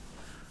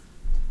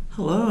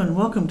Hello and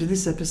welcome to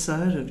this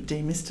episode of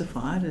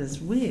Demystified as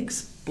we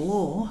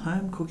explore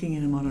home cooking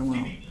in a modern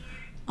world.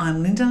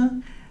 I'm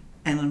Linda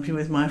and I'm here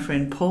with my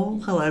friend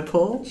Paul. Hello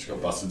Paul. Just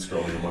got busted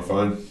scrolling on my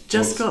phone.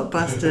 Just got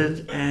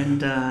busted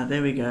and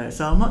there we go.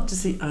 So I'm not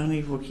just the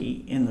only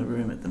rookie in the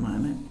room at the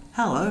moment.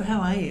 Hello,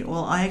 how are you?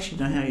 Well, I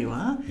actually know how you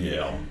are.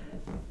 Yeah,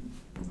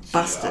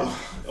 Busted.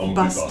 I'm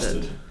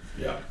busted.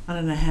 Yeah. I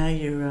don't know how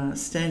you're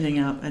standing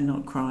up and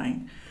not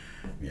crying.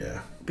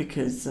 Yeah.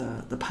 Because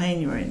the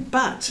pain you're in.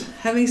 But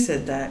having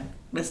said that,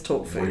 let's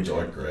talk food. We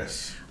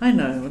digress. I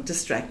know, it'll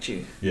distract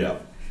you. Yeah.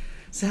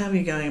 So how are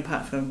you going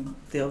apart from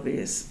the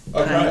obvious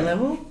Okay. pain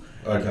level?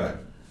 Okay.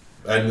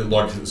 And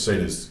like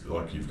seen as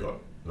like you've got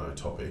no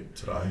topic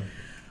today.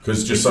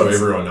 Because just so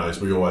everyone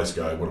knows, we always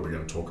go, what are we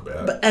going to talk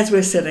about? But as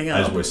we're setting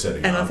up.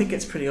 And I think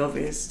it's pretty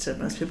obvious to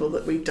most people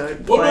that we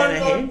don't well, plan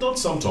ahead. not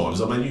sometimes.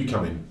 I mean, you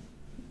come in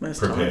Most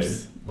prepared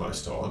times.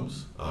 most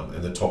times.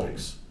 And the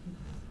topics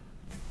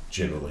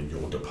generally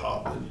your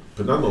department.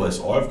 But nonetheless,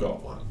 I've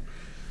got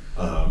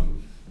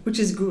one. Which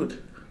is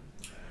good.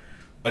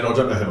 And I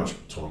don't know how much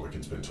time we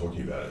can spend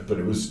talking about it, but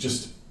it was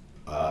just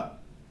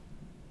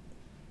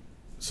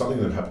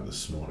something that happened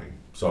this morning.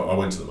 So I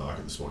went to the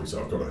market this morning,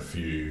 so I've got a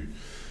few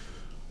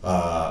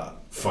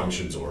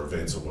functions or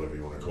events or whatever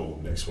you want to call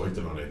them next week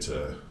that I need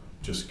to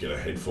just get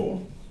ahead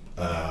for.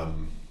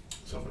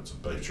 So I've got some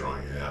beef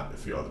drying out, a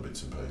few other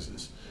bits and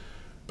pieces.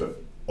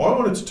 But I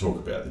wanted to talk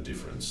about the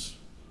difference,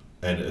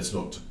 and it's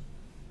not to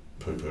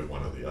poo-poo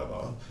one or the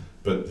other,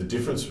 but the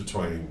difference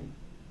between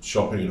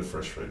shopping in a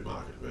fresh food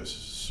market versus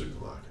a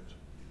supermarket,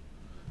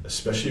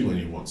 especially when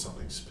you want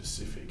something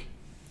specific.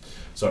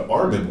 So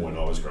I remember when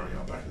I was growing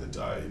up back in the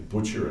day,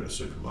 butcher at a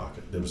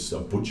supermarket, there was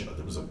a butcher,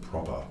 there was a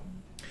proper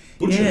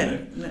butcher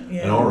there.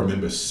 Yeah. And I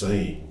remember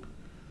seeing,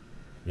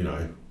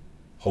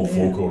 whole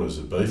forequarters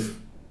of beef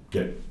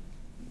get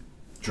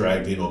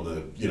dragged in on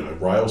the,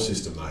 rail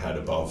system they had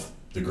above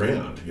the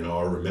ground.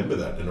 I remember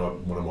that. And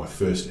one of my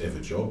first ever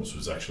jobs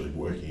was actually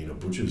working in a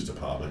butcher's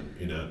department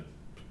in a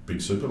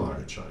big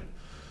supermarket chain.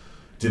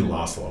 Didn't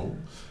last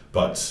long,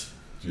 but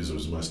because it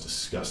was the most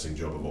disgusting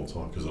job of all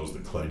time because I was the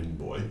cleaning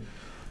boy.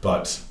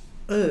 But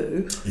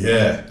ooh.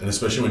 yeah, and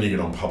especially when you get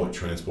on public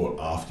transport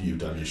after you've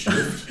done your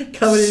shift.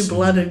 Covered in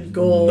blood and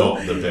gore.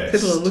 Not the best.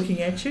 People are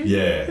looking at you.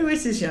 Yeah. Who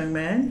is this young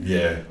man?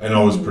 Yeah, and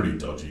I was a pretty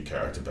dodgy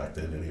character back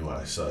then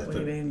anyway, so What do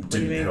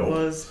you mean help. it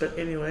was, but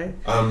anyway.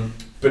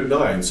 But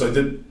no, so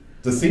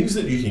the things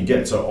that you can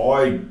get, so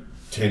I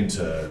tend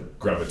to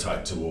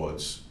gravitate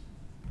towards,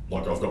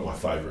 like I've got my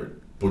favourite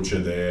butcher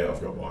there,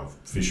 I've got my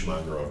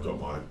fishmonger, I've got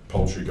my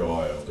poultry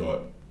guy, I've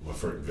got my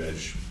fruit and veg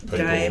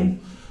people,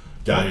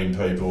 game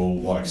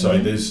people, so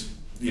there's,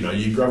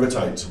 you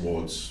gravitate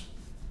towards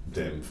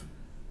them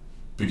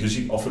because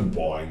you're often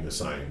buying the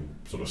same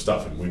sort of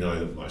stuff, and we know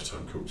that most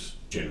home cooks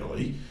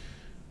generally,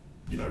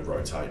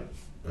 rotate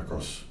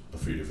across a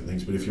few different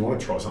things, but if you want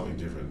to try something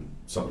different,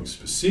 something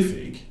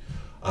specific,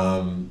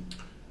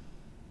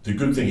 the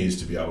good thing is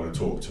to be able to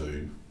talk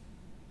to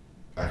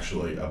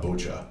actually a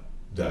butcher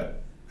that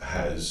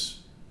has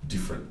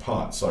different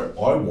parts. So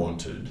I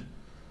wanted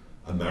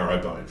a marrow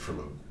bone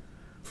from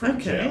a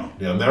cow.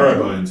 Now marrow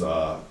bones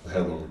are, how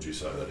long would you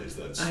say that is?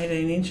 That's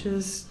 18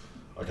 inches.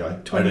 Okay.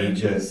 20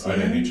 inches.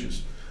 18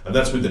 inches. And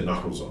that's with the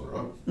knuckles on,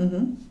 right?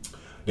 Mm-hmm.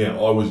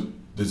 Now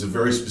there's a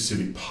very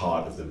specific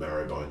part of the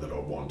marrow bone that I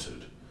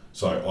wanted.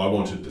 So I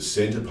wanted the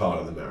centre part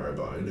of the marrow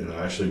bone, and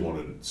I actually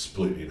wanted it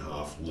split in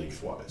half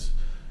lengthways,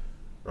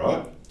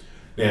 right?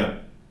 Now,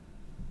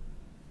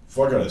 if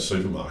I go to the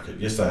supermarket,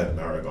 yes, they have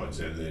marrow bones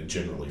there, and they're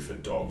generally for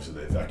dogs, and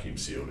they're vacuum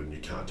sealed, and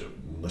you can't do it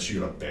unless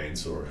you've got a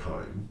bandsaw at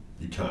home.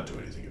 You can't do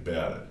anything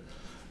about it.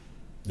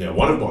 Now,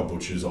 one of my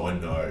butchers I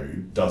know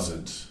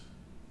doesn't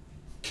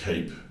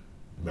keep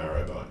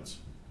marrow bones,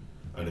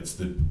 and it's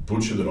the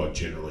butcher that I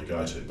generally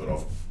go to, but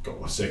I've got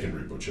my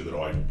secondary butcher that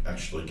I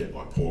actually get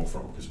my pork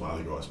from because my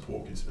other guy's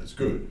pork isn't as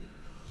good.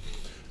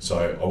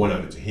 So I went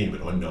over to him,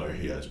 and I know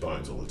he has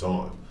bones all the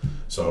time.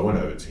 So I went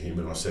over to him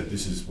and I said,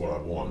 this is what I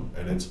want,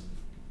 and it's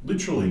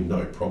literally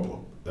no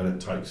problem. And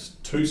it takes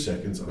 2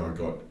 seconds, and I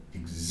got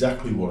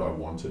exactly what I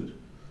wanted.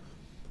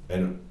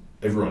 And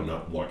everyone,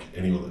 like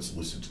anyone that's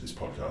listened to this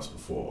podcast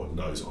before,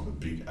 knows I'm a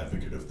big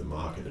advocate of the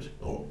market,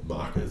 or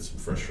markets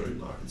and fresh food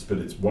markets.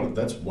 But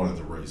that's one of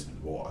the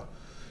reasons why.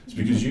 It's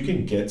because you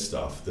can get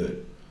stuff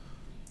that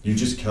you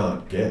just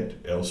can't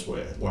get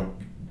elsewhere. Like,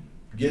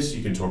 yes,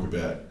 you can talk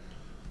about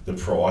the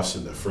price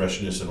and the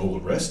freshness and all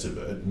the rest of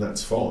it, and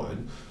that's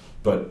fine.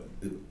 But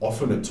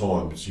often at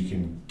times you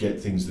can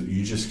get things that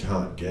you just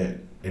can't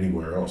get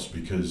anywhere else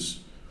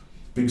because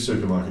big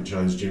supermarket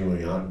chains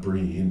generally aren't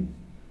bringing in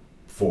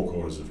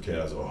forequarters of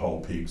cows or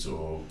whole pigs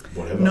or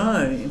whatever.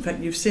 No, in fact,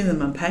 you've seen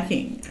them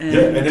unpacking.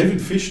 And even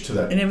fish to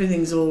that. And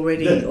everything's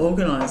already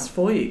organised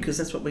for you because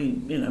that's what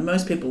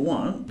most people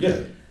want.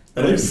 Yeah.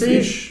 And even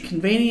fish.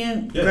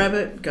 Convenient, grab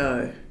it,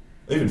 go.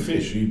 Even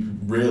fish, you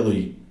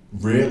rarely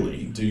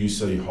do you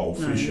see whole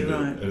fish at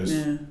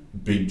a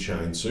big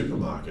chain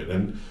supermarket.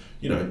 And,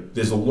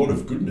 there's a lot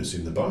of goodness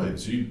in the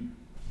bones.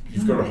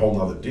 You've got a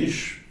whole other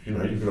dish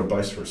you've got a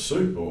base for a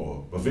soup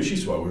or a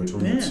vichyssoise. We were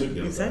talking about soup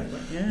the other day.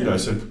 Yeah.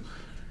 So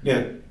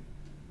now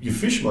your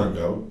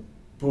fishmonger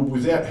will,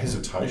 without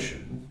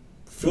hesitation,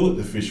 fillet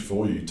the fish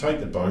for you, take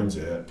the bones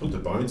out, put the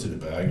bones in a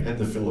bag and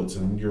the fillets,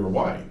 and you're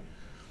away.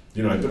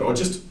 But I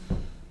just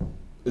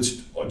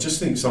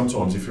think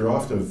sometimes if you're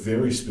after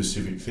very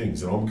specific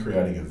things, and I'm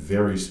creating a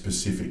very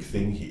specific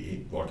thing here,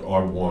 like I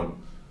want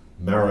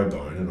marrow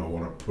bone and I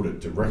want to put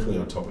it directly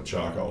on top of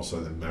charcoal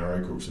so the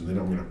marrow cooks, and then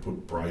I'm going to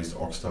put braised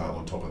oxtail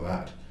on top of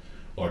that.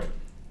 Like,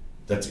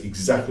 that's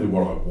exactly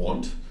what I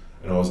want,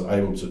 and I was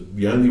able to,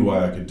 the only way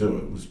I could do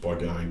it was by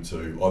going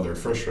to either a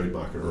fresh food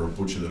market or a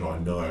butcher that I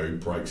know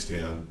breaks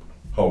down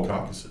whole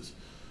carcasses.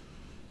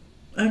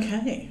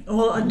 Okay.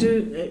 Well, I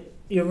do,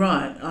 you're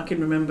right. I can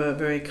remember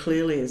very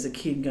clearly as a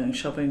kid going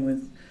shopping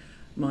with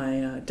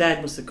my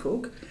dad was the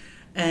cook,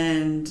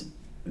 and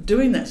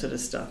doing that sort of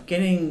stuff,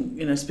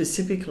 getting,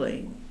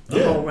 specifically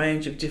a whole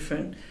range of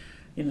different,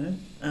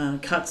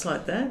 cuts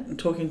like that, and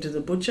talking to the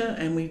butcher.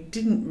 And we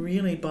didn't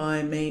really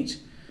buy meat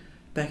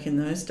back in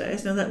those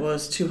days. Now, that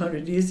was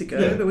 200 years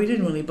ago, but we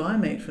didn't really buy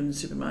meat from the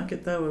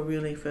supermarket. They were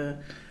really for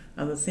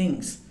other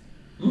things.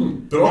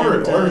 But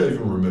I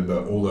even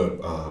remember all the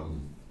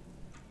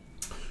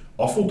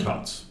offal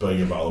cuts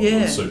being available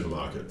in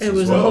supermarkets. It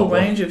was a whole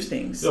range of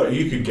things.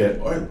 You could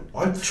get, I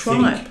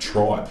tripe. think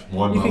tripe.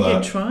 You could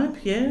get tripe,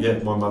 yeah? Yeah,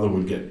 my mother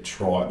would get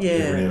tripe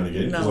every now and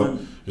again.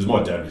 Because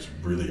my dad was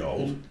really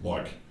old.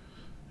 Like,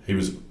 he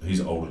was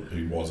older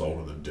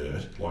than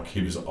dirt. Like,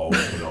 he was old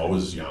when I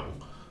was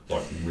young.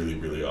 Like, really,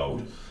 really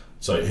old.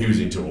 So he was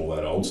into all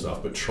that old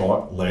stuff. But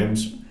tripe,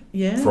 lamb's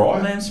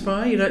fry. Lamb's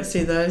fry. You don't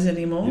see those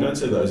anymore. You don't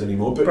see those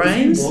anymore. But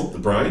brains. If you want the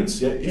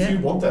brains, if you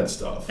want that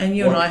stuff. And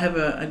you and I have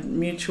a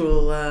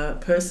mutual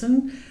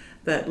person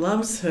that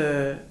loves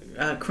her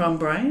crumb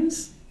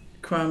brains.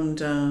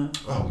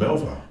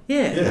 Melva.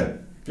 Yeah. Yeah.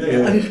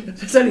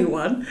 There's only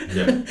one.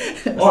 Yeah.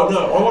 Oh,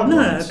 no, I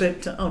like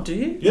brains. But, do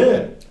you?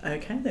 Yeah.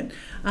 Okay, then.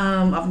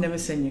 I've never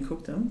seen you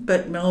cook them.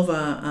 But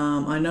Melva,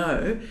 I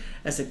know,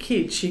 as a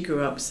kid, she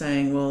grew up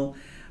saying, well,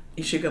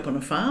 she grew up on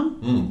a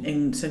farm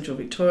in central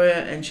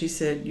Victoria, and she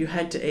said you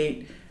had to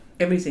eat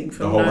everything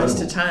from nose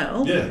to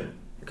tail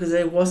because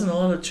there wasn't a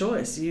lot of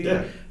choice.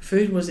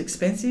 Food was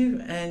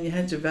expensive and you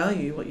had to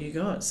value what you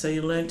got. So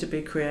you learned to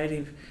be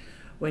creative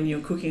when you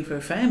were cooking for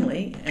a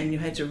family, and you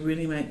had to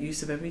really make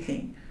use of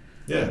everything.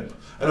 Yeah.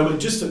 And I mean,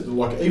 just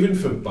even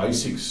for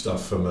basic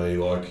stuff for me,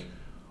 like,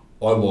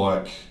 I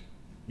like,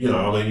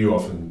 you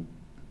often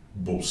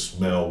will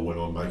smell when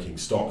I'm making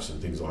stocks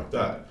and things like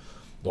that.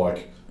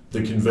 Like,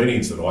 the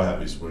convenience that I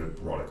have is we're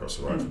right across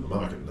the road from the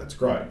market, and that's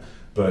great.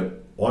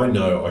 But I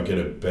know I get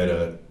a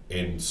better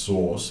end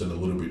sauce and a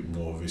little bit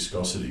more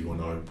viscosity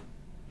when I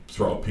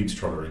throw a pig's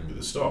trotter in with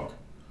a stock.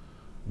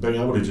 Being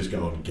able to just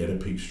go and get a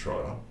pig's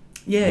trotter.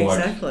 Yeah,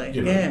 exactly.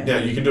 Now,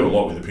 you can do a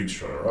lot with a pig's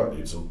trotter, right?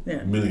 It's a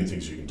million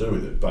things you can do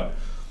with it. But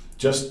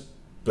just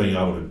being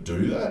able to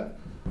do that,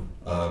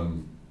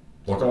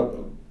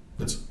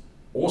 it's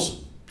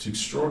awesome. It's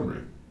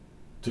extraordinary.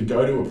 To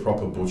go to a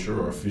proper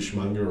butcher or a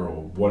fishmonger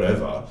or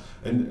whatever,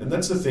 and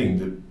that's the thing,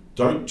 that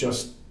don't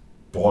just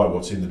buy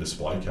what's in the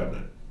display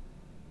cabinet.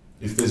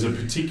 If there's a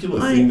particular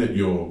thing that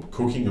you're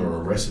cooking or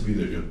a recipe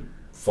that you're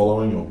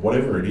following or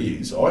whatever it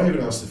is, I even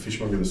asked the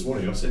fishmonger this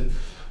morning, I said,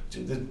 I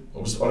don't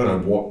know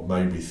what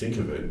made me think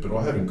of it, but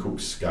I haven't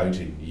cooked skate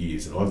in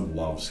years, and I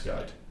love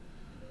skate.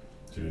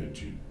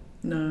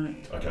 No.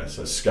 Okay,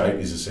 so skate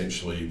is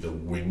essentially the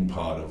wing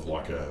part of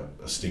like a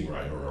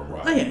stingray or a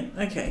ray. Oh yeah,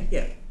 okay,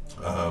 yeah.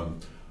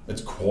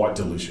 It's quite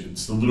delicious.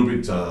 It's a little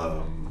bit,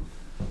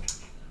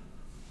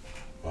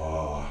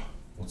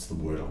 what's the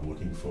word I'm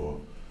looking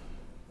for?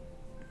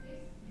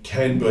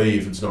 Can be,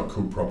 if it's not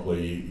cooked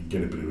properly, you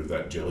get a bit of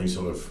that jelly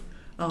sort of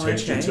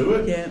texture to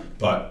it. Yeah.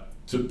 But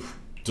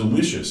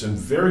delicious and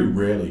very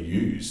rarely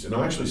used. And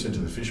I actually said to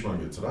the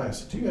fishmonger today, I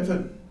said, do you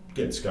ever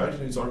get skate?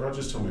 And he's like, oh,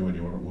 just tell me when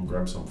you want it, we'll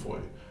grab some for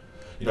you.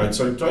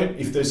 So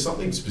if there's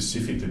something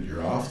specific that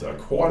you're after,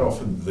 quite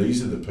often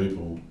these are the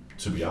people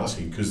to be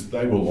asking, because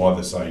they will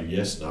either say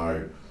yes,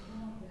 no,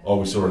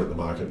 we saw it at the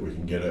market, we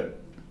can get it.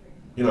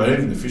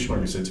 Even the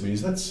fishmonger said to me,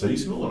 is that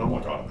seasonal? And I'm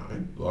like, I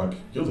don't know. Like,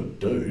 you're the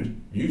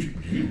dude,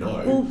 you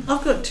know. Well,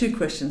 I've got two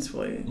questions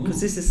for you, because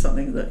this is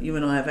something that you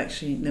and I have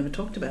actually never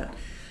talked about.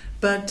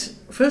 But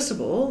first of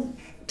all,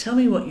 tell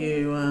me what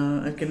you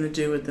are going to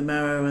do with the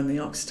marrow and the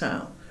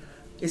oxtail.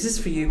 Is this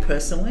for you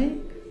personally?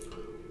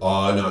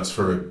 No, it's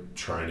for a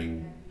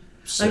training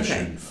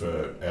session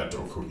for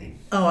outdoor cooking.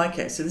 Oh,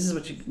 okay. So this is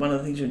one of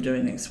the things you're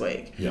doing next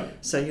week. Yeah.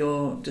 So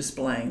you're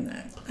displaying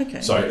that.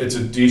 Okay. So it's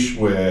a dish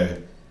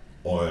where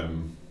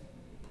I'm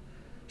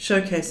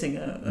showcasing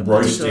a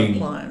roasting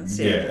appliance.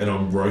 Yeah, and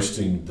I'm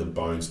roasting the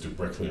bones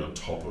directly on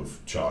top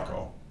of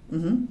charcoal.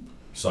 Mm-hmm.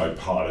 So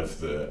part of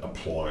the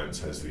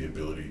appliance has the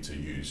ability to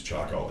use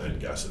charcoal and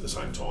gas at the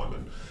same time,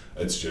 and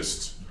it's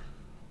just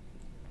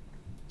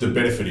the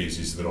benefit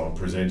is that I'm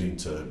presenting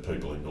to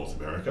people in North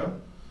America,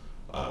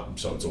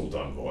 so it's all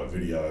done via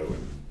video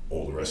and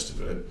all the rest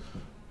of it.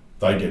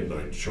 They get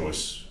no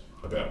choice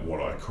about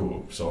what I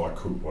cook, so I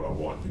cook what I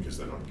want because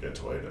then I get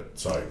to eat it.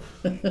 So,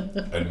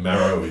 and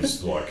marrow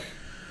is like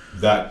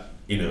that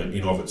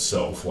in of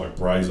itself, like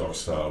braised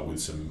oxtail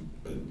with some,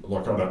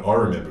 like I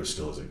remember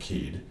still as a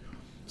kid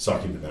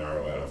sucking the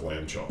marrow out of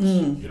lamb chops.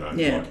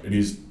 Like it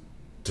is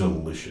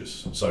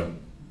delicious. So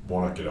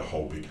why not get a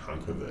whole big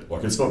hunk of it?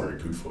 Like it's not very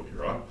good for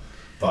you, right?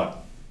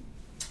 But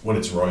when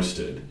it's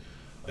roasted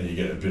and you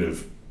get a bit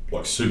of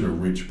like super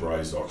rich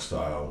braised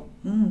oxtail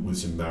with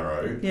some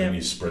marrow and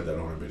you spread that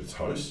on a bit of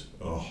toast,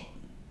 oh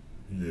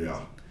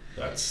yeah,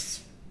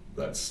 that's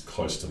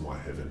close to my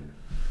heaven.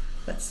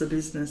 That's the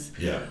business.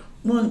 Yeah.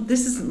 Well,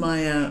 this is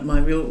my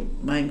real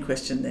main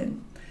question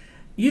then.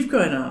 You've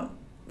grown up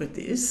with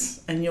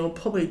this and you're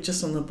probably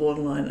just on the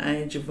borderline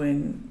age of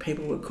when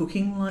people were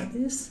cooking like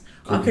this.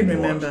 I can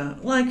remember,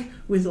 like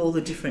with all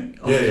the different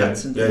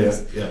offcuts and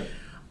things. Yeah.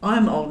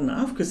 I'm old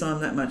enough, because I'm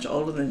that much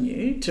older than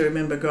you, to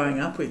remember growing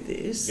up with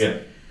this. Yeah.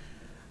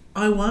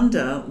 I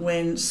wonder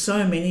when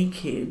so many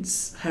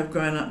kids have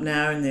grown up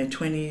now in their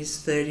 20s,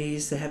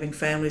 30s, they're having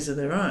families of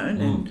their own,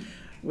 and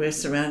we're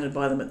surrounded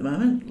by them at the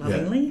moment,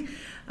 lovingly.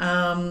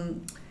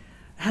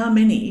 How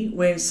many,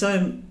 when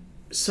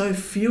so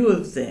few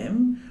of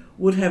them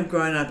would have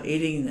grown up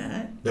eating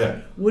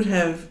that, would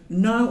have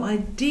no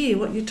idea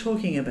what you're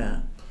talking about?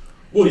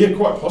 Well, yeah,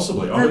 quite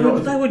possibly.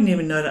 They wouldn't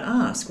even know to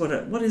ask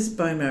what is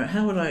bone marrow.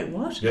 How would I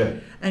what? Yeah.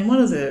 And one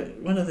of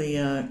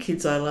the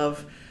kids I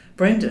love,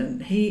 Brendan,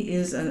 he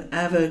is an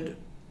avid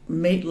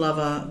meat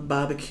lover,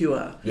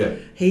 barbecuer. Yeah.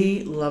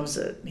 He loves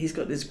it. He's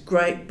got this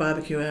great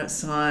barbecue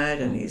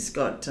outside, and he's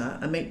got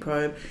a meat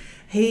probe.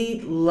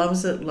 He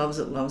loves it, loves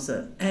it, loves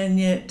it, and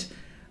yet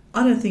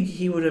I don't think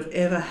he would have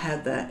ever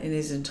had that in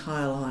his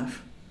entire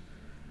life.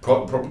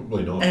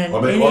 Probably not. And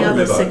any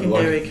other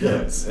secondary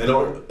cuts and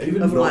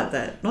even of not, like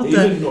that. Not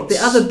the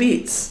other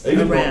bits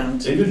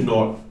around. Even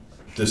not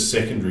the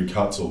secondary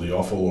cuts or the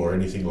offal or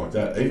anything like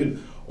that.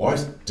 Even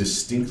I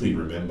distinctly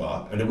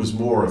remember, and it was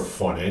more a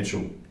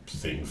financial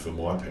thing for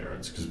my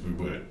parents because we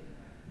weren't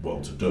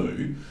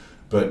well-to-do,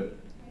 but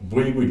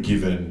we were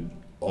given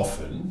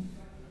often,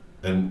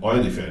 and I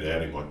only found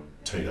out in my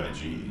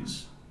teenage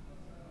years,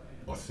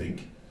 I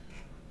think,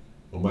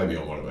 or maybe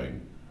I might have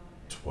been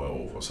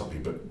 12 or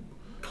something, but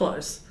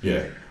close.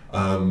 Yeah.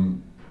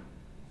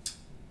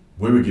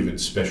 We were given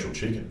special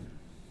chicken.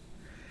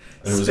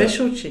 And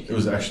chicken? It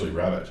was actually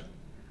rabbit.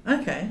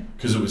 Okay.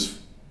 Because it was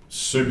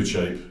super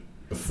cheap,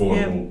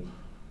 affordable. Yep.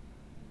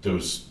 There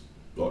was,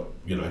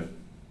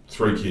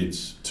 3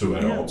 kids, 2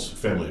 adults,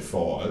 family of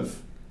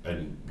 5.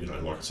 And,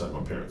 like I say,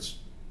 my parents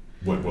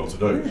weren't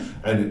well-to-do. Yeah.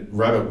 And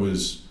rabbit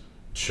was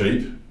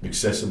cheap,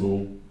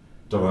 accessible.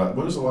 When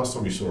was the last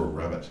time you saw a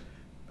rabbit?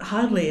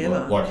 Hardly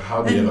ever. Like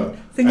hardly ever.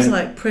 Things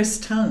like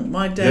pressed tongue.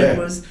 My dad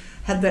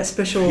had that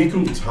special...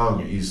 Pickled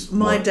tongue is...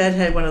 My dad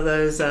had one of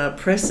those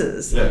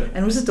presses. Yeah. And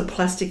it was just a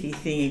plasticky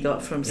thing he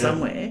got from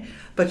somewhere.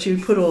 But you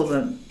put all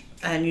them...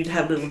 And you'd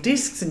have little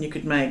discs and you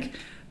could make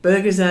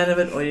burgers out of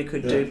it, or you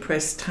could do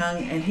pressed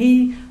tongue. And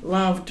he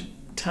loved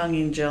tongue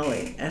in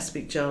jelly,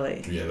 aspic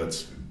jelly. Yeah,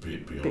 that's a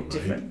bit beyond me.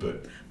 Different.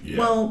 But yeah.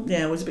 Well,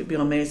 yeah, it was a bit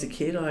beyond me as a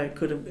kid. I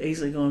could have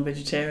easily gone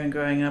vegetarian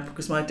growing up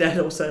because my dad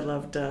also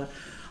loved...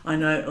 I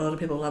know a lot of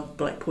people love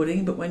black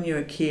pudding, but when you're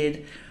a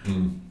kid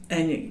and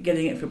you're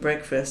getting it for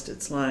breakfast,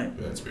 it's like,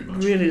 that's a bit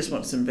much. Really just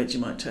want some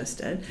Vegemite toast,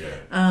 Dad.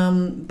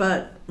 Yeah.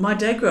 But my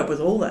dad grew up with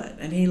all that,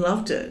 and he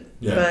loved it.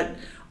 Yeah. But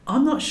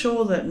I'm not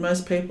sure that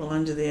most people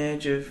under the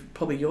age of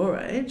probably your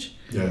age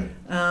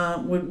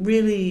would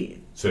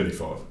really...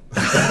 35.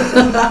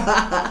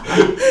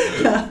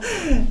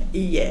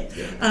 Yeah.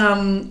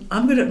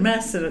 I'm good at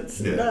maths, and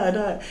it's...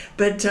 No.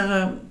 But...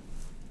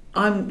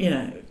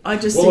 I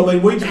just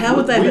think, how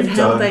would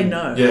they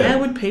know? Yeah, how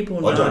would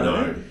people know? I don't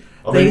know.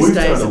 These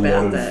days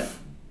about that.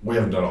 We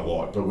haven't done a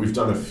lot, but we've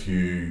done a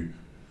few.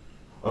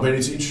 I mean,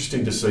 it's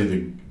interesting to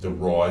see the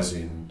rise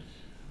in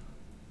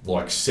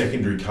like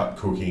secondary cut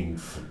cooking,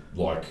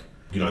 like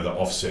the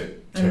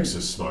offset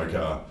Texas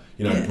smoker,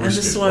 brisket, and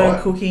the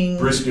slow cooking,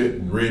 brisket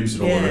and ribs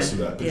and all the rest of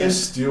that. But they're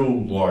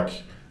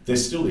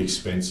still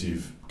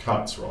expensive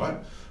cuts, right?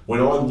 When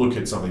I look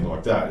at something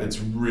like that, it's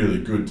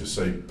really good to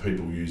see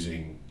people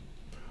using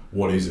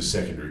what is a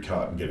secondary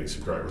cut and getting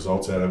some great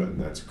results out of it, and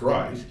that's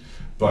great.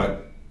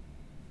 But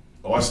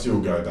I still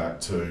go back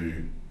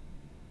to,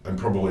 and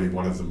probably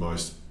one of the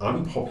most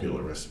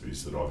unpopular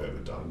recipes that I've ever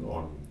done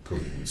on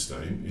cooking with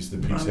steam is the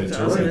pig's head terrine.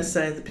 I was going to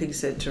say the pig's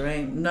head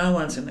terrine. No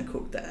one's going to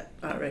cook that,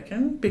 I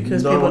reckon,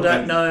 because people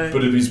don't know.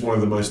 But it is one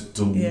of the most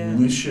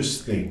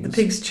delicious things. The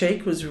pig's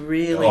cheek was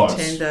really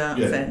tender,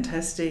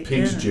 fantastic.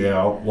 Pig's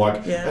jowl,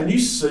 and you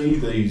see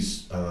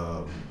these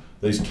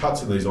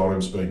cuts and these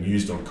items being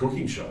used on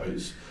cooking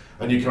shows,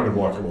 and you're kind of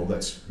like, well,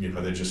 that's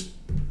they're just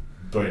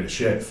being a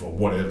chef or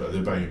whatever.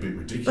 They're being a bit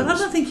ridiculous. But I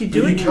don't think you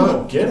do anymore. You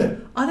can't get it.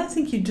 I don't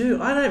think you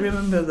do. I don't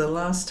remember the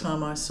last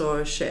time I saw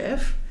a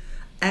chef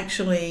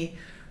actually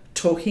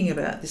talking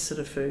about this sort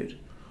of food.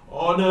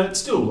 Oh no, it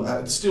still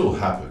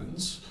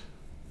happens.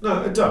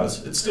 No, it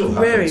does. It still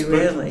Very happens.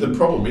 rarely. But the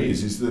problem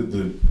is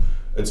that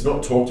it's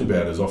not talked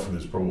about as often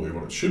as probably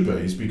what it should be.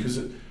 Is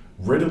because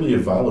readily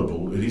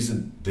available, it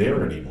isn't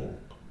there anymore.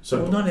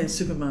 So Well, not in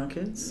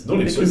supermarkets. Not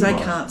in because they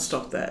supermarkets. can't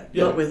stock that.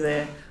 Yeah. Not with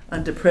their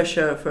under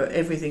pressure for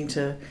everything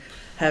to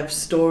have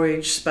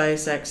storage,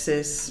 space,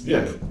 access,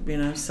 yeah,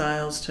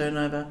 sales,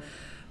 turnover.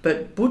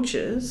 But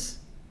butchers,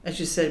 as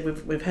you said,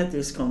 we've had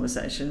this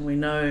conversation. We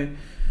know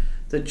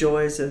the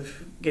joys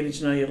of getting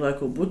to know your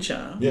local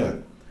butcher. yeah.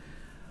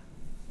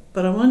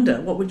 But I wonder,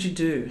 what would you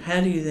do?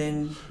 How do you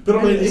then... But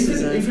I mean, this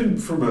is even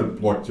from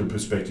the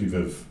perspective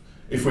of,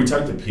 if we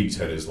take the pig's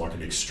head as like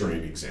an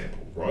extreme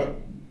example, right,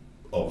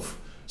 of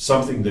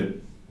something that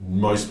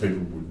most people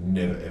would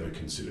never ever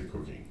consider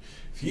cooking.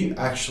 If you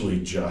actually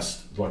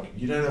just,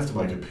 you don't have to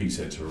make a pig's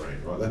head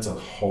terrine, right? That's a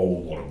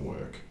whole lot of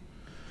work.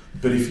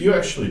 But if you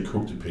actually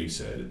cooked a pig's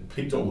head,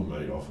 picked all the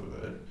meat off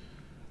of it,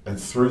 and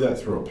threw that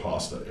through a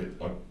pasta,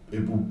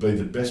 it will be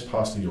the best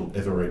pasta you'll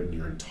ever eat in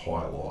your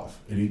entire life.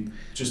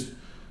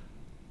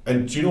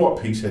 And do you know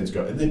what pig's heads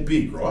go? And they're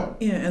big, right?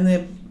 Yeah, and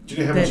they're Do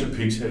you know how much a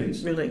pig's head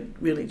is? really,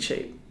 really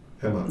cheap.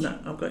 How much? No,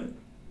 I've got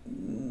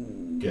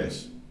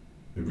Guess.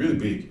 They're really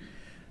big.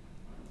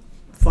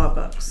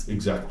 $5.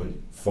 Exactly.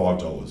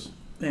 $5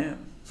 Yeah.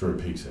 for a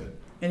pig's head.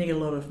 And you get a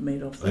lot of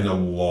meat off that. And a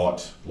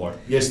lot.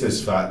 Yes,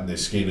 there's fat and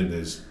there's skin and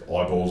there's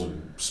eyeballs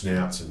and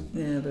snouts and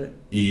Yeah, but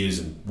ears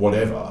and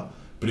whatever.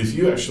 But if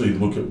you actually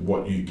look at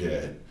what you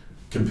get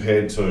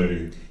compared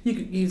to...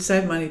 you'd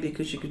save money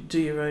because you could do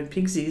your own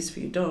pig's ears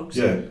for your dogs.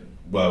 Yeah.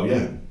 Well,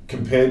 yeah.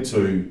 Compared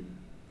to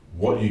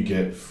what you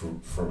get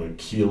from a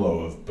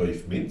kilo of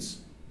beef mince.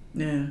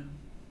 Yeah,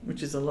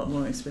 which is a lot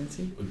more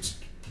expensive. It's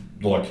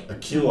like a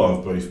kilo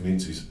of beef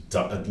mince is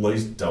at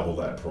least double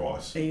that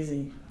price.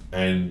 Easy.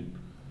 And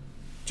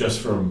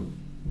just from...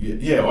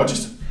 Yeah,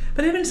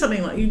 But even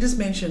something like, you just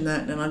mentioned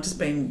that, and I've just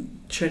been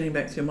churning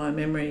back through my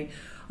memory.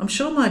 I'm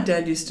sure my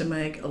dad used to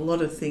make a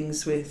lot of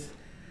things with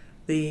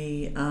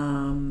the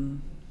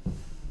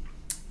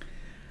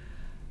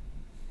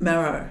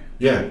marrow.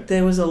 Yeah.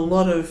 There was a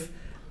lot of,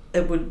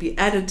 it would be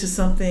added to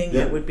something,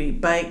 Yeah. it would be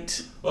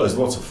baked. Well, there's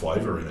lots of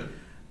flavour in it.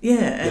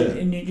 Yeah,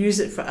 and you'd use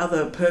it for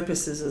other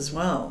purposes as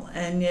well.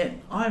 And yet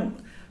I'm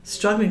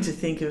struggling to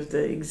think of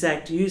the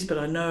exact use, but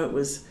I know it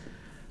was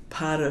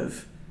part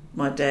of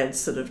my dad's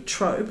sort of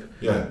trope.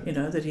 Yeah.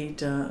 That he'd,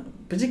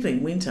 particularly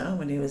in winter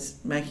when he was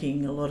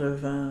making a lot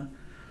of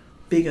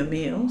bigger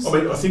meals. I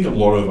mean, I think a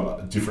lot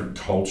of different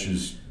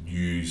cultures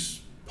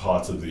use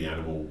parts of the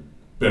animal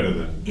better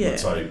than,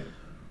 let's say,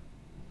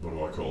 what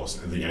do I call it,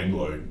 the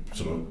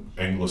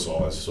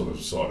anglicised sort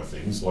of side of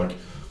things.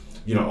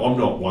 I'm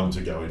not one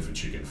to go in for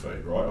chicken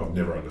feed, right? I've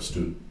never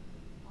understood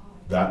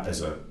that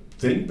as a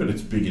thing, but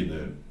it's big in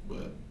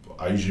the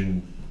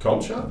Asian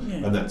culture,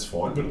 and that's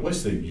fine, but at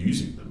least they're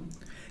using them.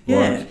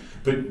 Yeah.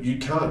 But you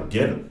can't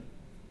get them,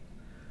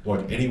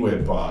 anywhere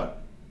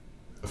but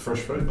a fresh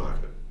food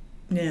market.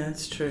 Yeah,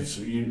 that's true.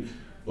 So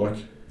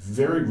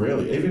very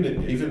rarely,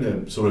 even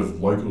a sort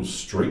of local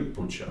street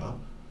butcher,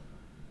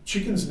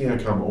 chickens now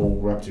come all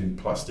wrapped in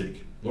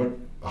plastic, like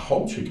a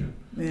whole chicken.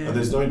 Yeah. And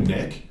there's no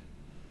neck,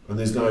 and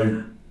there's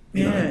no...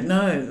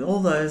 no, all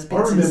those bits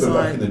I remember inside,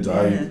 back in the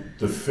day,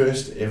 the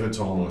first ever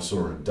time I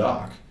saw a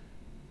duck,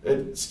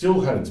 it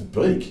still had its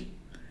beak.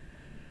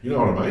 You know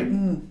what I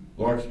mean?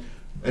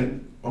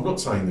 And I'm not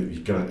saying that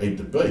you're going to eat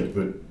the beak,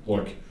 but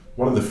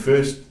one of the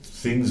first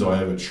things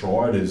I ever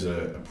tried as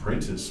an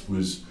apprentice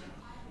was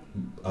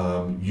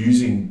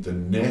using the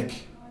neck,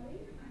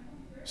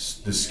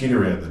 the skin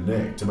around the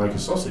neck to make a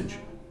sausage.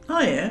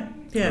 Oh, yeah.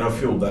 Yeah. And I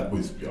filled that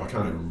with, I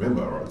can't even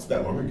remember, right? It's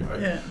that long ago.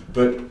 Yeah.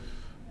 But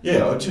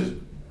yeah,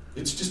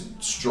 it's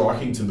just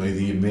striking to me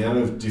the amount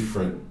of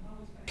different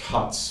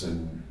cuts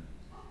and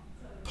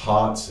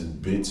parts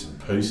and bits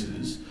and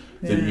pieces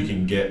that you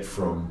can get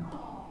from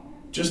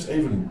just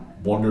even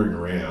wandering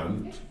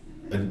around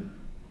and,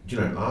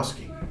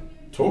 asking.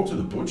 Talk to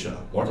the butcher.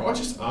 I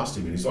just asked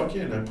him and he's like,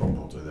 yeah, no problem,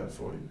 I'll do that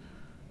for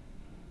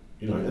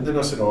you. And then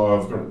I said,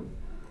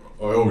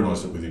 I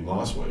organised it with him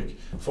last week.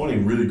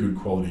 Finding really good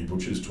quality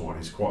butcher's twine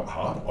is quite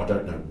hard. I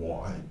don't know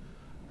why.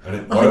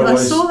 And I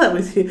saw that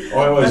with you.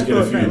 I always get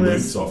a few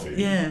links off him.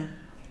 Yeah.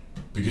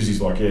 Because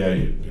he's like,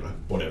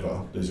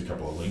 whatever, there's a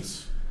couple of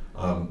links.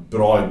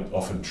 But I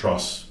often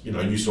trust,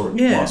 you saw it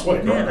last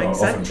week, right? Yeah,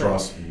 exactly. I often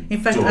trust. In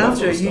fact,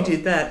 after you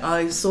did that,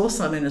 I saw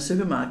some in a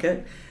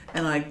supermarket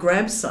and I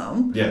grabbed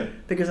some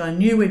because I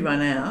knew we'd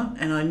run out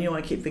and I knew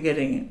I keep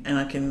forgetting and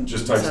I can...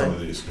 Just take some of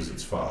this because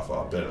it's far,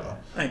 far better.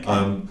 Okay.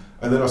 And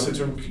then I said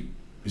to him,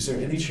 is there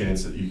any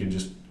chance that you can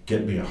just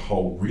get me a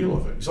whole reel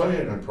of it? He's like,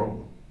 yeah, no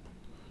problem.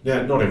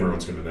 Now, not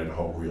everyone's going to need a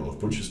whole reel of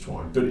butcher's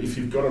twine, but if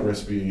you've got a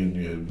recipe and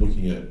you're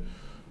looking at,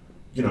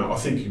 I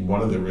think in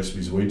one of the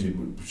recipes we did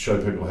would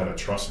show people how to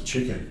truss a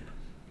chicken.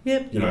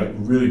 Yep.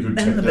 Really good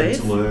And technique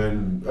to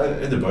learn,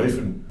 and the beef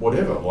and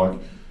whatever.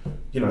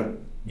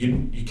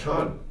 You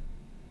can't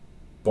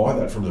buy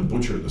that from the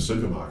butcher at the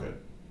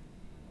supermarket.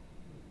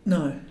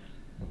 No.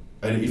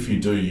 And if you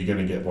do, you're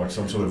going to get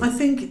some sort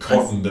of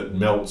cotton that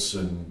melts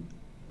and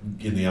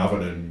in the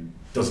oven and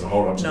doesn't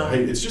hold up to No. the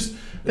heat. It's just.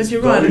 But it's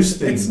you're right. those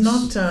It's things-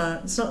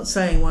 not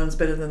saying one's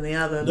better than the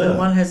other. No. But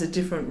one has a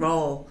different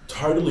role.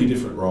 Totally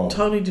different role.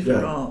 Totally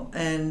different Yeah. role.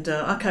 And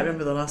I can't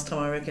remember the last time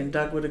I reckon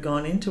Doug would have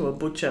gone into a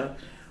butcher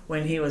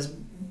when he was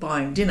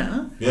buying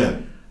dinner. Yeah.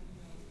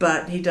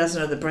 But he does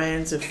know the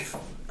brands of,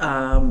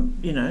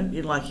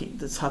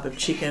 the type of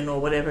chicken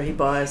or whatever he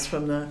buys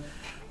from the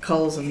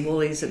Coles and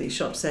Woolies that he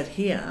shops at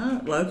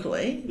here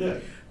locally. Yeah.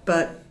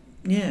 But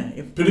yeah,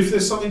 But if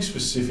there's something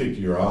specific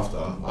you're after,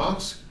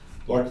 ask.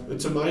 Like,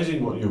 it's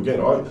amazing what you'll get.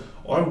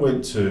 I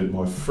went to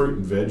my fruit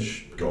and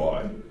veg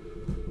guy.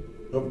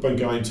 I've been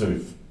going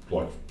to,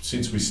 like,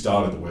 since we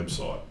started the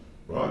website,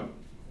 right?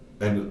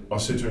 And I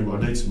said to him, I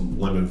need some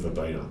lemon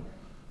verbena.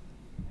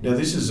 Now,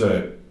 he's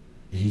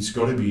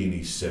got to be in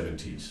his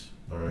 70s,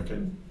 I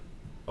reckon.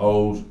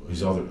 I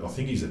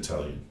think he's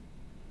Italian.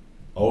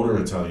 Older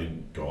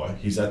Italian guy.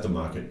 He's at the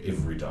market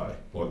every day.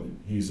 Like,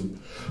 he's an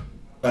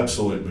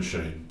absolute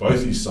machine.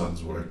 Both his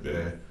sons work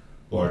there.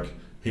 Like,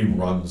 he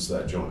runs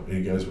that joint. And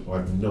he goes, I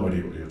have no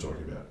idea what you're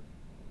talking about.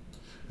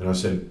 And I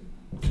said,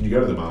 can you go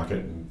to the market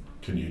and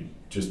can you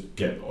just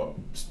get...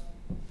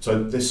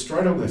 So they're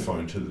straight on their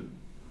phone to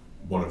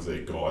one of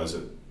their guys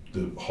at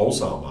the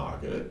wholesale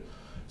market.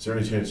 Is there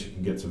any chance you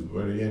can get to...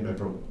 Well, yeah, no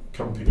problem.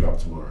 Come and pick it up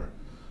tomorrow.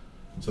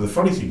 So the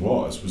funny thing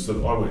was that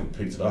I went and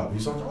picked it up.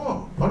 He's like,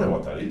 oh, I know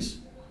what that is.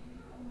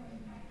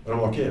 And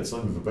I'm like, yeah, it's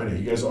lemon verbena.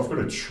 He goes, I've got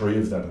a tree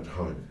of that at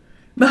home.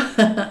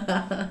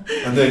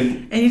 And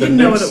then and you didn't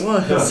know what it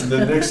was.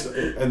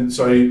 And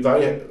so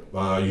they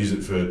use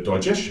it for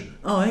digestion.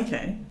 Oh,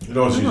 okay. And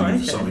I was using it okay.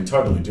 for something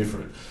totally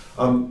different.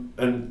 And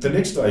the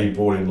next day he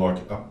brought in like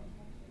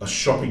a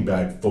shopping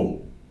bag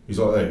full. He's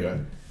like, there you go,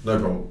 no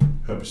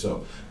problem, help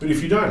yourself. But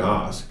if you don't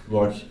ask,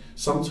 like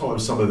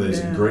sometimes some of these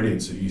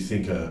ingredients that you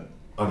think are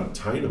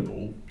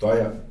unobtainable,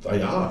 they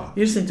are.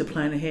 You just need to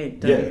plan ahead,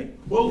 don't you?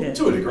 Well,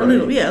 to a degree. A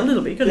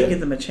little bit. You've got to give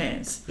them a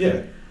chance.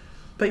 Yeah.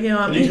 But you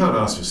can't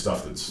ask for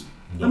stuff that's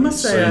not I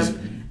must say season.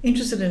 I'm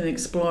interested in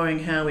exploring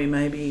how we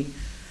maybe...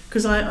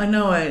 Because I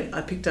know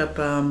I picked up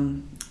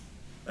an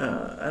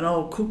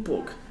old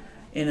cookbook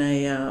in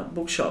a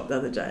bookshop the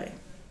other day.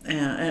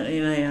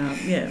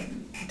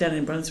 Down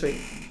in Brunswick.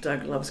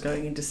 Doug loves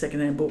going into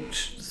second-hand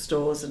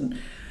bookstores and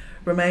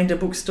remainder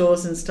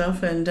bookstores and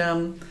stuff. And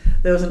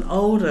there was an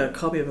older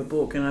copy of a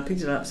book and I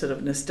picked it up sort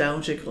of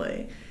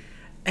nostalgically.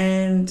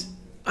 And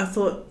I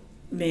thought...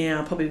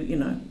 Yeah, I probably,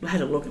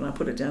 had a look and I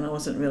put it down. I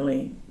wasn't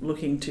really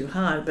looking too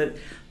hard, but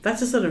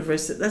that's a sort of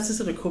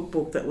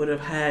cookbook that would have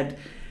had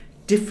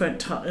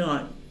different,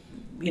 how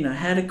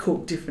to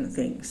cook different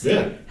things.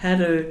 Yeah. How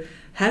to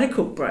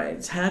cook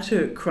braids, how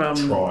to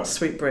crumb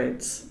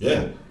sweetbreads.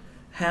 Yeah.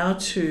 How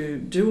to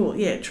do all,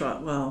 try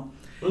it well.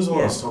 When was the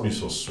last time you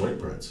saw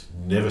sweetbreads?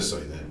 Never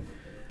see them.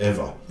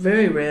 Ever.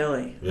 Very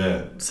rarely.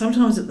 Yeah.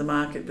 Sometimes at the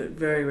market, but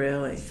very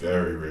rarely.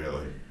 Very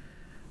rarely.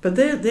 But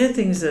they're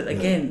things that,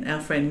 again, our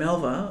friend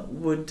Melva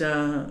would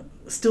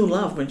still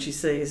love when she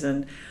sees.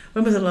 And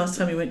when was the last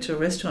time you went to a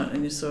restaurant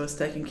and you saw a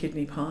steak and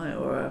kidney pie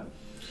or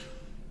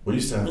we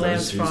used to have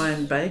lamb's fry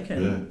and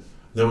bacon? Yeah.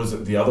 There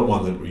was the other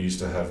one that we used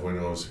to have when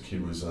I was a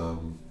kid was, I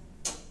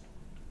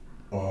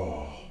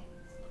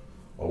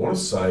want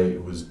to say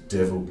it was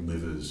deviled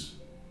livers.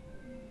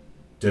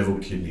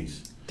 Deviled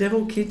kidneys.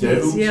 Deviled kidneys,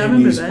 Deviled I remember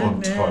kidneys that.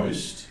 on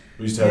toast.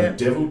 We used to have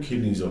deviled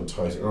kidneys on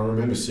toast. And I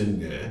remember sitting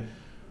there,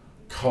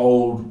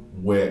 cold,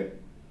 wet,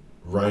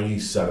 rainy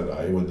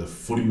Saturday when the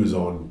footy was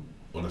on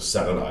a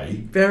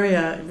Saturday. Very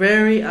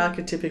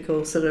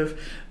archetypical sort of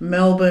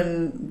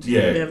Melbourne,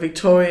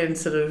 Victorian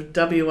sort of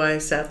WA,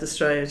 South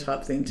Australia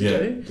type thing to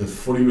do. The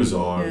footy was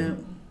on. Yeah.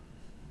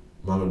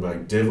 Mum would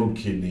make deviled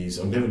kidneys.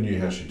 I never knew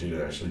how she did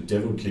it actually.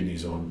 Deviled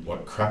kidneys on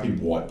like crappy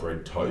white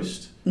bread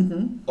toast.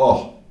 Mm-hmm.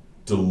 Oh,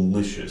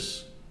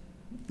 delicious.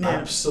 Yeah.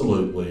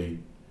 Absolutely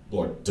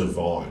like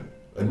divine.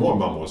 And my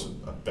mum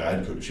wasn't a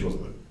bad cook. She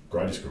wasn't the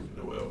greatest cook in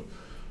the world.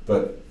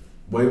 But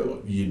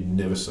you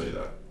never see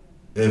that.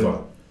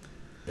 Ever.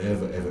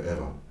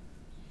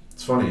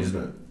 It's funny,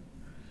 isn't it?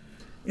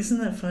 Isn't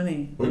that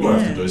funny? We might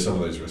have to do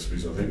some of these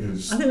recipes, I think.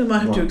 I think we might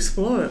have to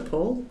explore it,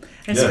 Paul.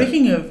 And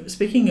speaking of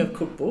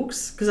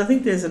cookbooks, because I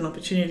think there's an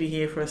opportunity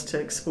here for us to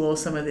explore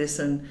some of this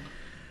and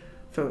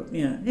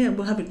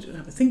we'll have a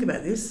think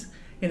about this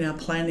in our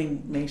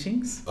planning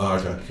meetings. Oh,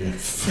 okay,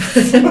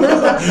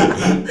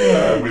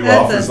 yeah. We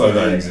laugh as though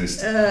they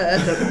exist.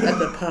 At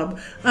the pub.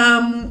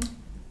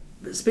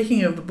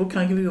 Speaking of a book, can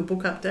I give you a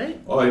book update?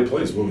 Oh, yeah,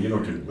 please. Well, you're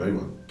not giving me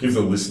one. Give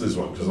the listeners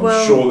one, because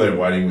I'm sure they're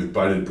waiting with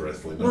bated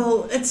breath, Linda.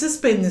 Well, it's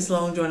just been this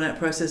long, drawn-out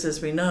process, as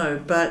we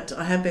know, but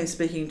I have been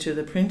speaking to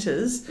the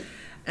printers,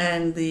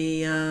 and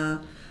we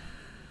are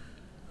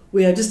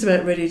just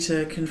about ready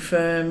to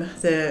confirm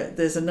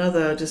there's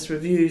another just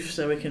review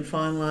so we can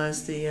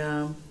finalise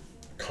the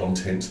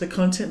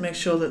content, make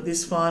sure that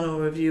this final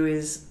review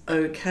is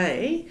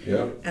okay.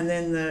 Yeah. And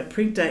then the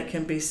print date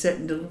can be set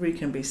and delivery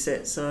can be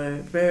set. So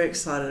very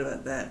excited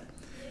about that.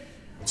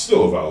 It's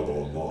still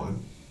available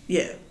online.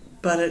 Yeah,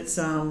 but it's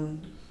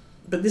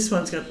but this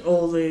one's got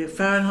all the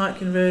Fahrenheit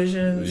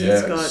conversions. Yeah,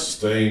 it's got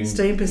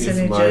steam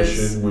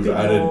percentages. We've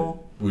added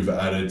we've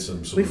added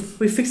some sort of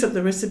We fixed up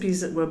the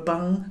recipes that were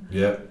bung.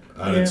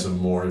 added some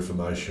more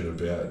information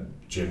about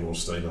general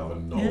steam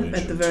oven knowledge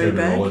at the and very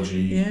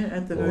terminology.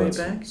 at the all very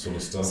that back. sort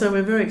of stuff. So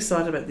we're very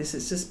excited about this.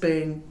 It's just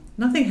been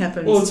nothing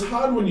happens. Well, it's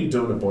hard when you're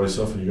doing it by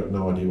yourself and you've got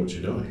no idea what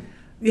you're doing.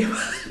 Yeah.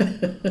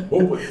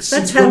 Well,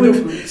 That's how we've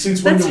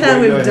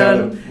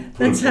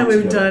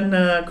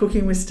done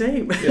Cooking with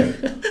Steve. Yeah.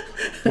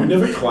 We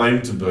never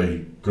claimed to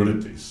be good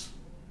at this,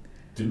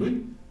 did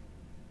we?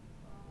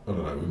 I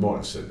don't know, we might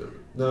have said that.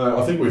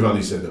 No, I think we've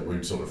only said that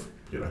we'd sort of,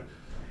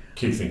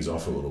 kick things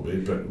off a little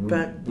bit,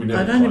 but we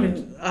never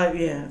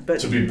claimed but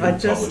to be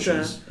book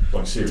publishers,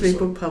 like to seriously. be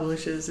book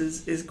publishers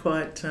is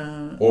quite...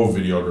 or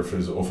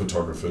videographers, or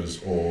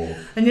photographers, or...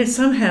 And yet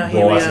somehow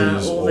here we are,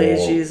 all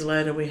these or- years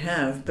later we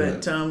have,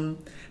 but no,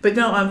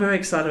 I'm very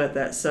excited about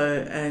that.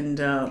 So, and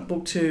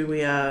book 2,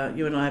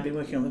 you and I have been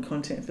working on the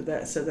content for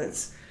that, so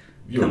that's...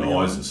 You and coming I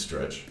on. is a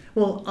stretch.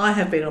 Well, I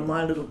have been on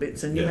my little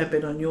bits and you Yeah. have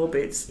been on your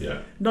bits. Yeah.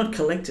 Not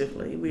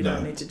collectively. We No.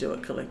 don't need to do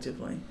it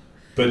collectively.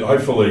 But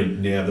hopefully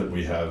now that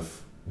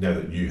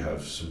you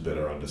have some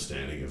better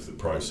understanding of the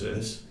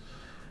process,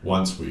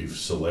 once we've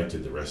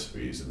selected the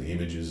recipes and the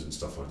images and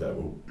stuff like that,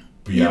 we'll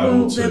be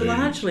able to... They're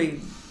largely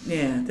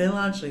there.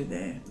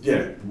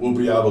 Yeah, we'll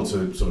be able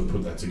to sort of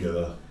put that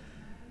together.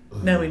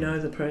 Now we know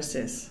the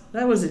process.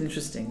 That was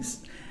interesting.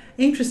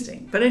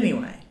 But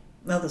anyway,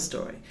 another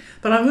story.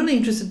 But I'm really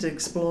interested to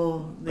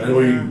explore the...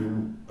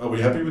 And are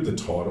we happy with the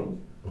title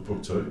of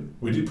book 2?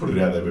 We did put it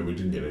out there, but we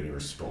didn't get any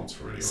response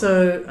from anyone.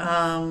 So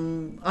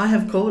I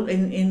have called,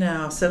 in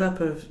our setup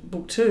of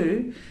book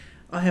 2,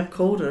 I have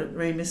called it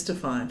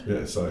Remystified.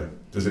 Yeah, so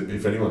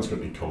if anyone's got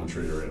any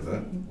commentary around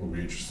that, we'll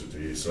be interested to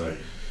hear. So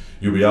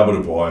you'll be able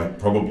to buy,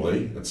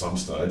 probably at some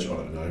stage, I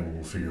don't know,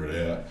 we'll figure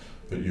it out,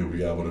 but you'll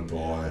be able to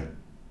buy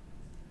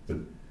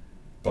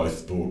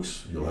both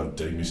books. You'll have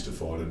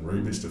Demystified and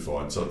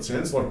Remystified. So it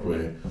sounds like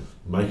we're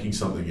making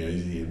something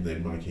easy and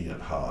then making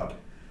it hard,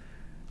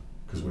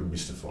 because we're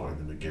mystifying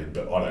them again,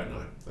 but I don't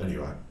know.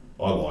 Anyway,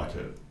 I like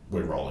it.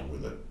 We're rolling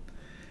with it.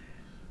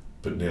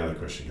 But now the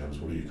question comes,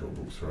 what do you call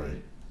book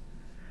 3?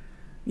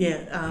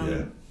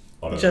 Yeah.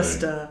 I don't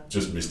just know.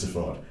 Just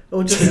mystified.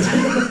 Or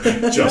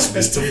just Just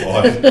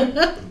mystified.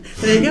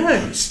 There you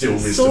go. Still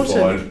Sorted.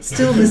 mystified.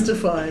 Still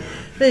mystified.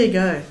 There you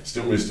go.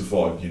 Still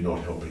mystified. You're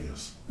not helping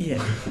us.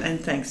 Yeah, and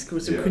thanks,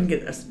 because we couldn't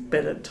get a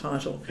better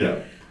title. Yeah.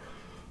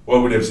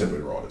 Well, we never said we're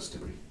writers,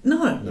 did we?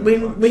 No,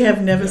 we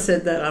have never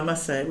said that. I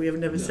must say, we have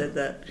never said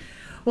that.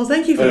 Well,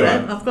 thank you for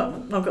that. I've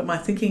got my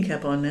thinking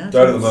cap on now.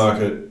 Go to the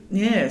market.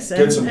 Yes,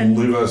 Get some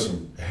liver,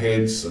 some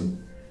heads,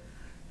 some.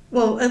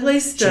 Well, at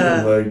least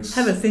chicken legs.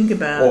 have a think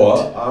about. Or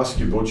ask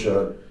your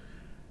butcher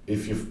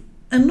if you've.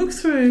 And look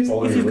through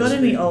if you've got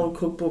any recipe. old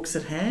cookbooks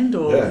at hand,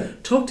 or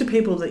talk to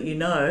people that you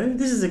know.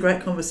 This is a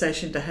great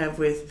conversation to have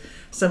with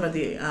some of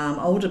the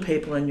older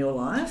people in your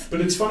life.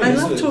 But it's funny, I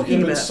isn't love it?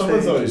 talking about some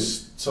food.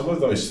 of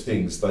those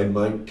things, they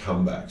make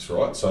comebacks,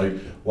 right? So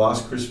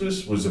last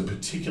Christmas was a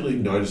particularly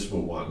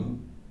noticeable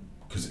one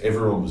because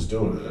everyone was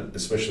doing it,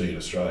 especially in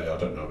Australia. I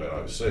don't know about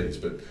overseas,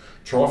 but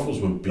trifles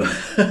were big.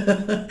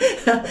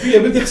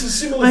 Yeah, but it's a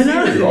similar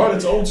theory, right?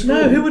 It's old school.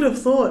 No, who would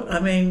have thought? I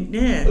mean,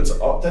 yeah. That's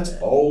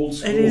old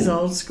school. It is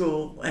old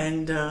school,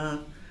 and I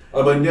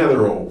mean, now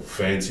they're all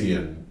fancy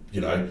and,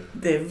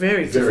 they're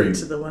very different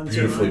to the ones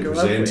you beautifully grew up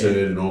with.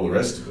 presented and all the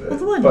rest of it. Well,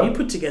 the one you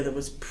put together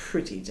was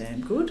pretty damn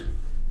good.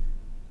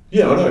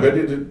 Yeah, I know, but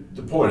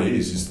the point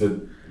is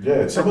that,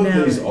 some of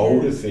these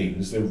older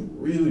things, they're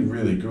really,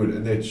 really good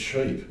and they're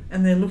cheap.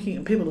 And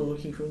people are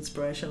looking for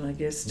inspiration, I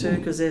guess, too,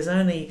 because there's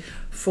only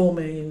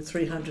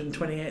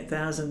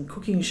 4,328,000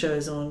 cooking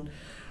shows on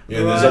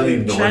there's only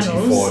 95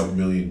 channels.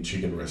 million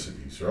chicken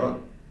recipes, right?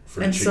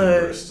 For And chicken so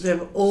breast.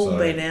 they've all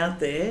been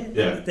out there.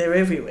 Yeah. They're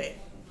everywhere.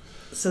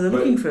 So they're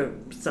looking for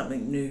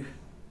something new.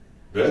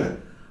 Yeah.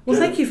 Well,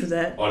 thank you for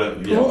that. Paul,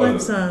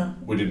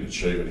 we didn't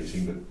achieve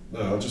anything, but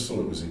no, I just thought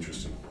it was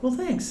interesting. Well,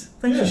 thanks.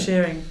 Thanks for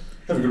sharing.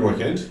 Have a good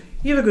weekend.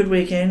 You have a good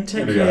weekend.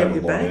 Take care of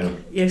your back. Now.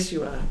 Yes,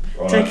 you are.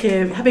 Right. Take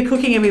care. Happy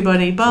cooking,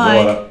 everybody.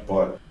 Bye.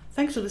 Bye.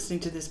 Thanks for listening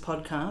to this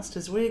podcast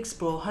as we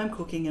explore home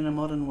cooking in a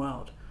modern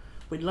world.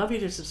 We'd love you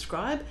to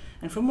subscribe,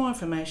 and for more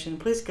information,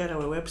 please go to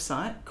our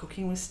website,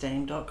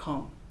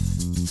 cookingwithsteam.com.